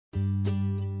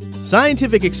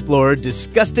Scientific Explorer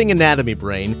Disgusting Anatomy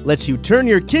Brain lets you turn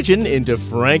your kitchen into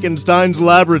Frankenstein's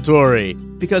Laboratory.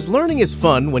 Because learning is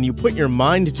fun when you put your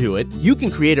mind to it, you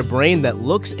can create a brain that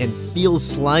looks and feels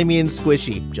slimy and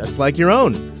squishy, just like your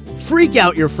own. Freak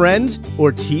out your friends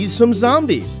or tease some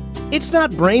zombies. It's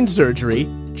not brain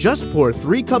surgery. Just pour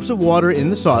 3 cups of water in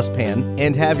the saucepan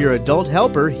and have your adult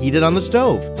helper heat it on the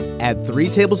stove. Add 3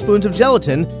 tablespoons of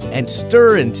gelatin and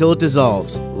stir until it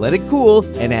dissolves. Let it cool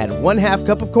and add 1/2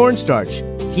 cup of cornstarch.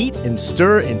 Heat and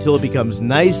stir until it becomes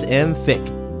nice and thick.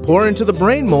 Pour into the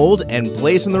brain mold and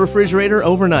place in the refrigerator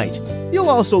overnight. You'll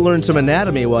also learn some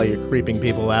anatomy while you're creeping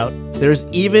people out. There's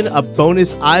even a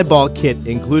bonus eyeball kit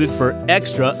included for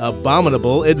extra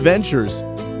abominable adventures.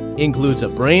 Includes a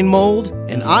brain mold,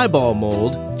 an eyeball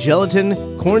mold, gelatin,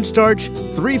 cornstarch,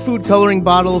 3 food coloring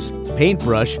bottles,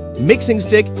 paintbrush, mixing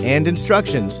stick, and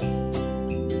instructions.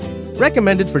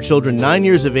 Recommended for children 9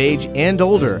 years of age and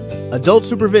older. Adult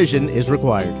supervision is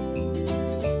required.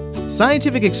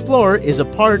 Scientific Explorer is a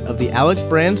part of the Alex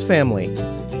Brands family.